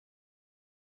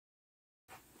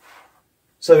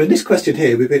So in this question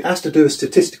here, we've been asked to do a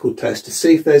statistical test to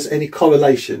see if there's any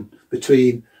correlation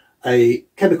between a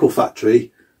chemical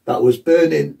factory that was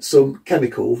burning some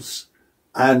chemicals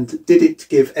and did it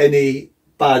give any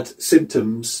bad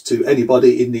symptoms to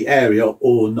anybody in the area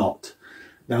or not.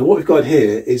 Now what we've got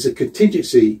here is a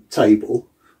contingency table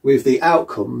with the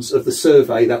outcomes of the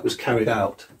survey that was carried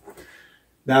out.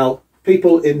 Now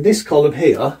people in this column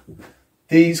here,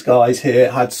 these guys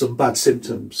here had some bad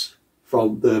symptoms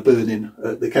from the burning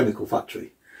at the chemical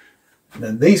factory. And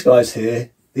then these guys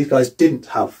here, these guys didn't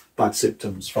have bad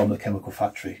symptoms from the chemical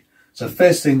factory. So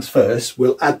first things first,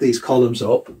 we'll add these columns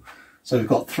up. So we've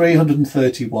got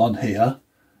 331 here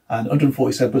and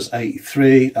 147 plus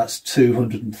 83, that's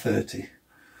 230.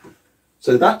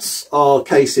 So that's our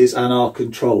cases and our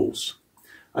controls.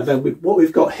 And then what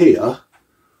we've got here,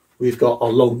 we've got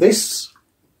along this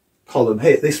column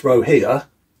here, this row here,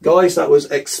 guys that was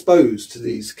exposed to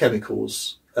these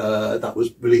chemicals that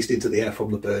was released into the air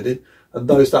from the burning, and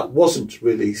those that wasn't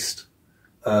released,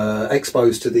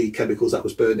 exposed to the chemicals that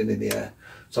was burning in the air.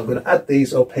 So I'm going to add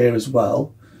these up here as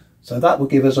well. So that will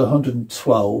give us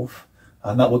 112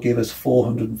 and that will give us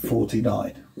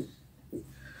 449.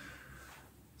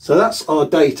 So that's our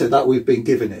data that we've been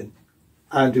given in,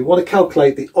 and we want to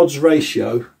calculate the odds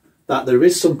ratio that there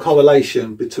is some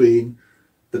correlation between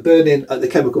the burning at the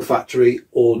chemical factory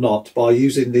or not by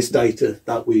using this data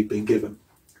that we've been given.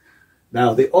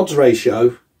 Now the odds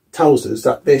ratio tells us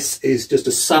that this is just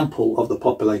a sample of the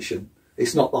population.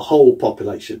 It's not the whole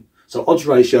population. So odds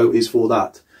ratio is for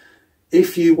that.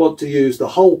 If you want to use the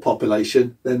whole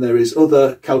population, then there is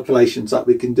other calculations that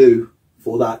we can do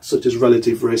for that, such as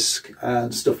relative risk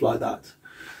and stuff like that.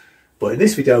 But in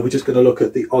this video, we're just going to look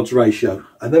at the odds ratio,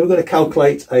 and then we're going to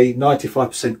calculate a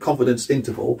 95% confidence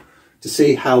interval to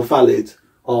see how valid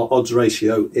our odds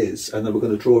ratio is, and then we're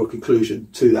going to draw a conclusion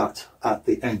to that at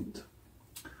the end.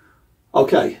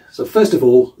 Okay, so first of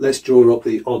all, let's draw up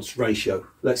the odds ratio.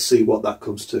 Let's see what that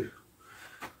comes to.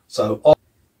 So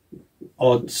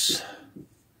odds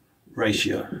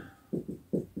ratio.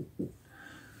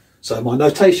 So my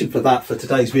notation for that for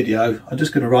today's video, I'm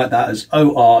just going to write that as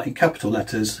OR in capital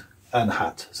letters and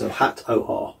hat. So hat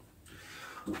OR.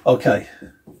 Okay,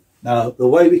 now the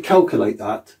way we calculate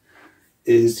that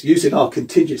is using our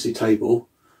contingency table,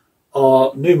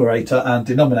 our numerator and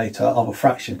denominator of a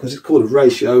fraction, because it's called a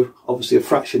ratio. Obviously a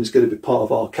fraction is going to be part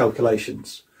of our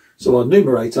calculations. So our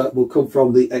numerator will come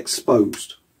from the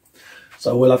exposed.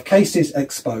 So we'll have cases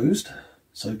exposed.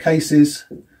 So cases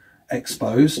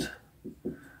exposed,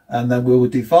 and then we will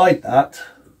divide that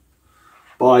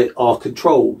by our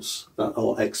controls that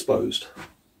are exposed.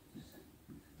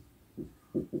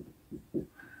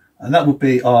 And that would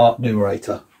be our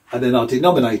numerator. And then our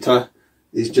denominator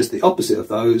is just the opposite of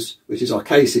those, which is our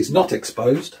cases not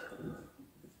exposed,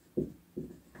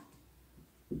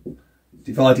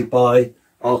 divided by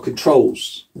our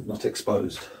controls not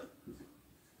exposed.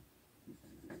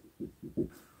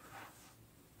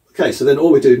 Okay, so then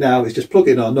all we do now is just plug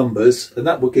in our numbers, and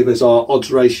that will give us our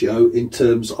odds ratio in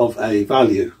terms of a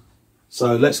value.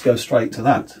 So let's go straight to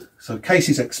that. So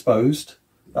cases exposed,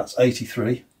 that's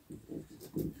 83.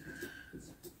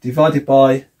 Divided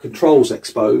by controls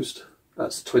exposed,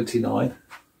 that's 29.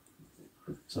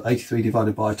 So 83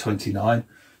 divided by 29.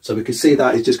 So we can see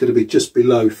that is just going to be just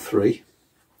below 3.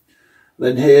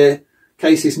 Then here,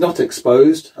 cases not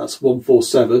exposed, that's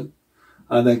 147.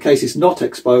 And then cases not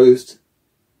exposed,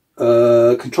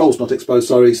 controls not exposed,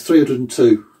 sorry, is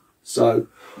 302. So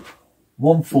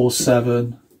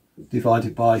 147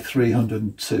 divided by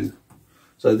 302.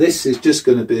 So this is just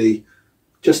going to be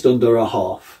just under a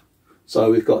half. So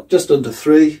we've got just under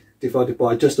 3 divided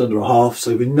by just under a half,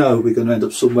 so we know we're going to end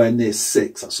up somewhere near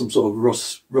 6. That's some sort of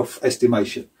rough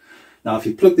estimation. Now if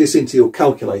you plug this into your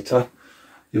calculator,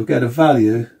 you'll get a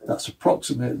value that's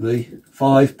approximately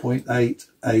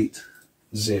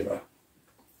 5.880.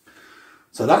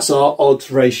 So that's our odds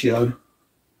ratio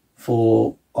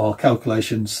for our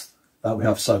calculations that we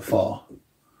have so far.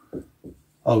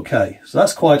 Okay, so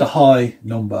that's quite a high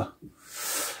number,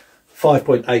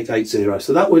 5.880.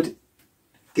 So that would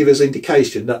give us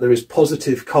indication that there is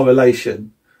positive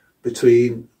correlation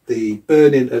between the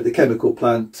burning at the chemical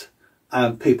plant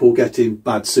and people getting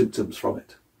bad symptoms from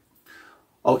it.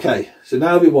 Okay, so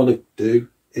now we want to do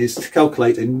is to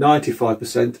calculate a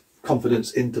 95%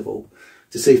 confidence interval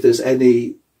to see if there's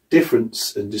any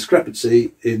difference and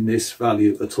discrepancy in this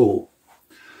value at all.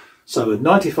 So a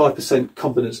 95%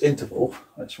 confidence interval,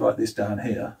 let's write this down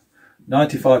here,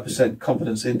 95%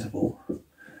 confidence interval,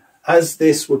 as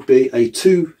this would be a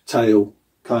two-tail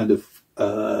kind of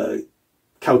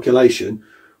calculation,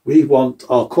 we want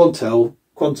our quantile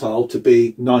quantile to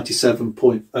be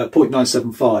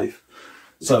 0.975.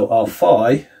 So our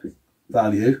phi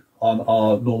value on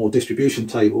our normal distribution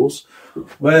tables,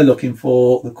 we're looking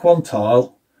for the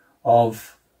quantile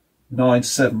of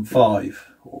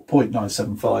 975 or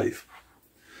 0.975.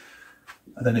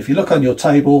 And then if you look on your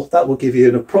table, that will give you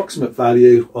an approximate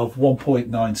value of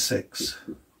 1.96.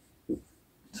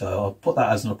 So I'll put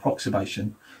that as an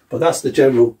approximation, but that's the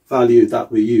general value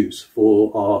that we use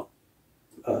for our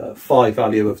phi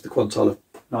value of the quantile of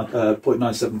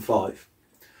 0.975.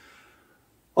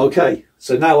 Okay,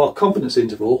 so now our confidence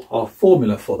interval, our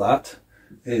formula for that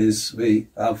is we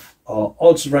have our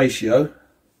odds ratio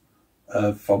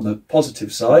from the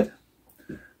positive side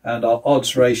and our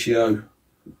odds ratio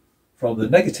from the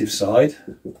negative side.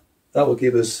 That will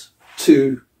give us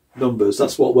two numbers.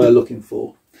 That's what we're looking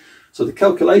for. So the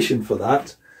calculation for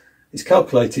that is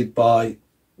calculated by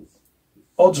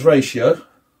odds ratio,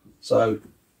 so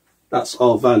that's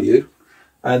our value,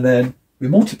 and then we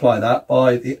multiply that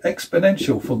by the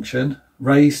exponential function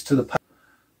raised to the power.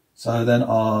 So then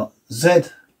our z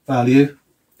value,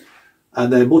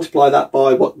 and then multiply that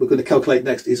by what we're going to calculate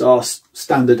next is our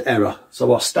standard error.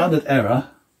 So our standard error,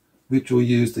 which will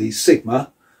use the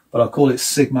sigma, but I'll call it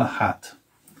sigma hat.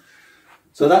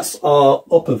 So that's our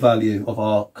upper value of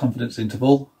our confidence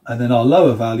interval, and then our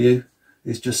lower value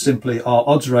is just simply our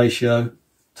odds ratio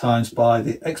times by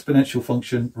the exponential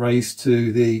function raised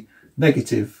to the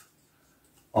negative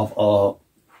of our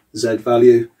z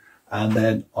value, and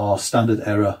then our standard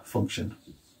error function.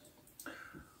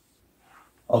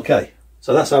 Okay,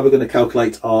 so that's how we're going to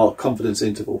calculate our confidence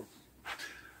interval.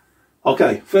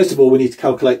 Okay, first of all we need to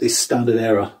calculate this standard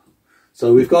error.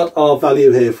 So we've got our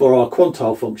value here for our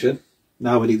quantile function.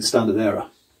 Now we need the standard error.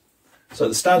 So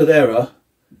the standard error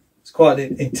is quite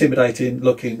an intimidating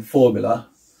looking formula.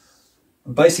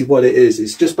 And basically what it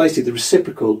is just basically the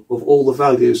reciprocal of all the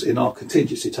values in our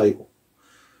contingency table.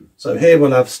 So here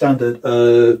we'll have standard,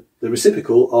 the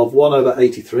reciprocal of 1 over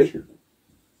 83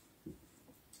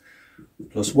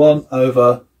 plus 1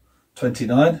 over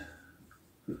 29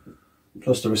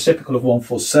 plus the reciprocal of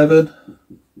 147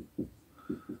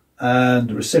 and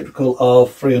the reciprocal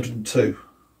of 302.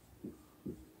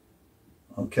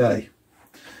 Okay,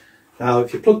 now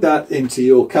if you plug that into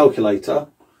your calculator,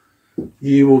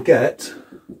 you will get,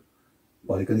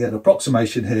 well, you're going to get an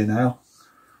approximation here now,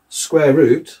 square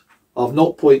root of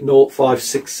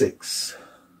 0.0566.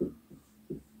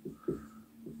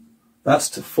 That's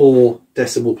to 4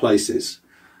 decimal places.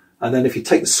 And then if you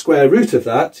take the square root of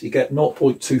that, you get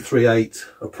 0.238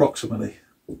 approximately.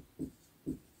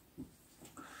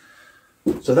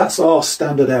 So that's our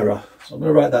standard error. So I'm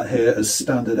going to write that here as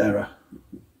standard error.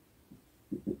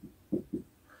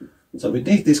 So we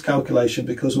need this calculation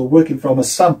because we're working from a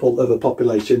sample of a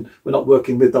population. We're not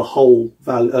working with the whole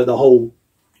value, the whole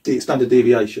standard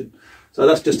deviation. So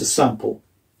that's just a sample.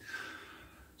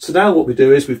 So now what we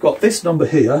do is we've got this number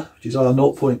here, which is our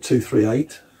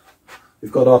 0.238.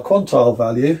 We've got our quantile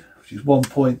value, which is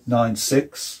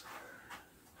 1.96.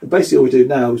 And basically all we do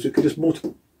now is we could just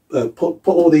put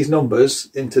all these numbers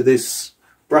into this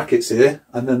brackets here,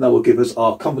 and then that will give us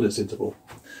our confidence interval.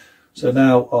 So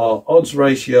now our odds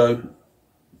ratio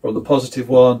from the positive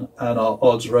one and our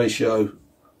odds ratio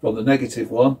from the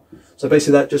negative one. So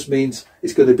basically that just means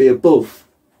it's going to be above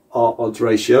our odds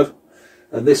ratio,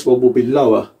 and this one will be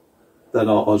lower than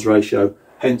our odds ratio.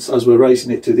 Hence, as we're raising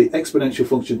it to the exponential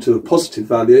function to a positive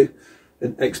value,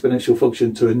 an exponential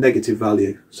function to a negative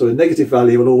value. So a negative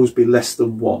value will always be less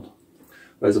than 1,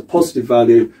 whereas a positive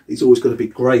value is always going to be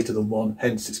greater than 1,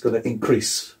 hence it's going to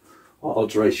increase our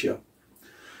odds ratio.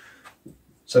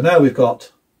 So now we've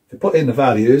got, if we put in the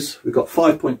values, we've got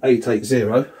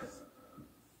 5.880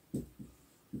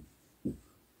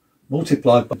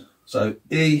 multiplied by, so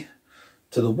e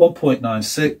to the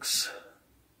 1.96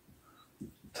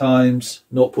 times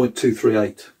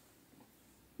 0.238.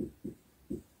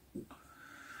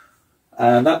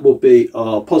 And that will be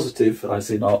our positive,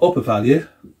 as in our upper value.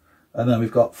 And then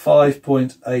we've got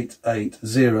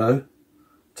 5.880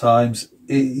 times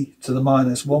e to the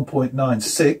minus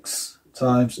 1.96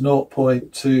 times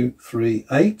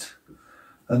 0.238.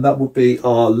 And that will be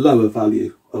our lower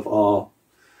value of our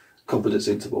confidence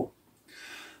interval.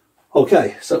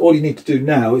 Okay, so all you need to do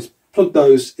now is plug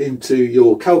those into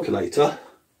your calculator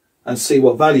and see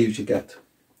what values you get.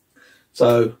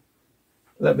 So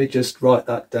let me just write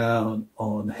that down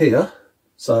on here.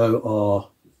 So our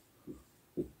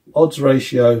odds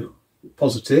ratio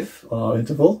positive on our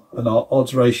interval and our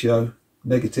odds ratio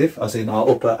negative, as in our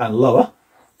upper and lower.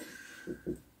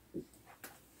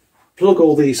 Plug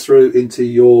all these through into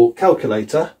your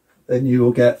calculator, then you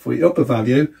will get for your upper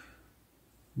value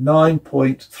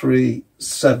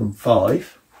 9.375,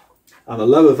 and a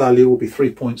lower value will be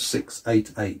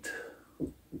 3.688.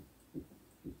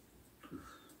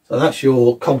 So that's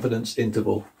your confidence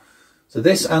interval. So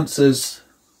this answers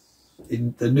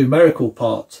in the numerical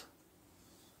part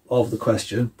of the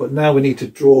question, but now we need to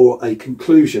draw a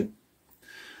conclusion.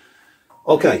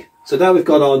 Okay, so now we've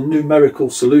got our numerical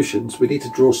solutions, we need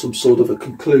to draw some sort of a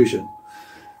conclusion.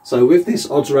 So with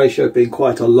this odds ratio being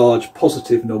quite a large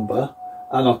positive number,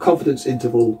 and our confidence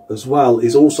interval as well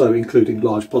is also including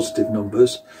large positive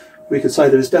numbers, we could say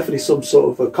there is definitely some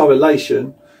sort of a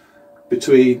correlation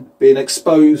between being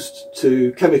exposed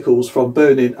to chemicals from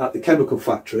burning at the chemical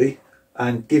factory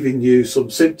and giving you some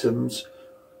symptoms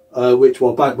which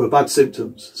were bad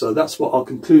symptoms. So that's what our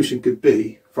conclusion could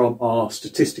be from our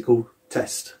statistical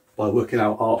test by working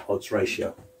out our odds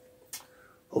ratio.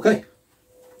 Okay.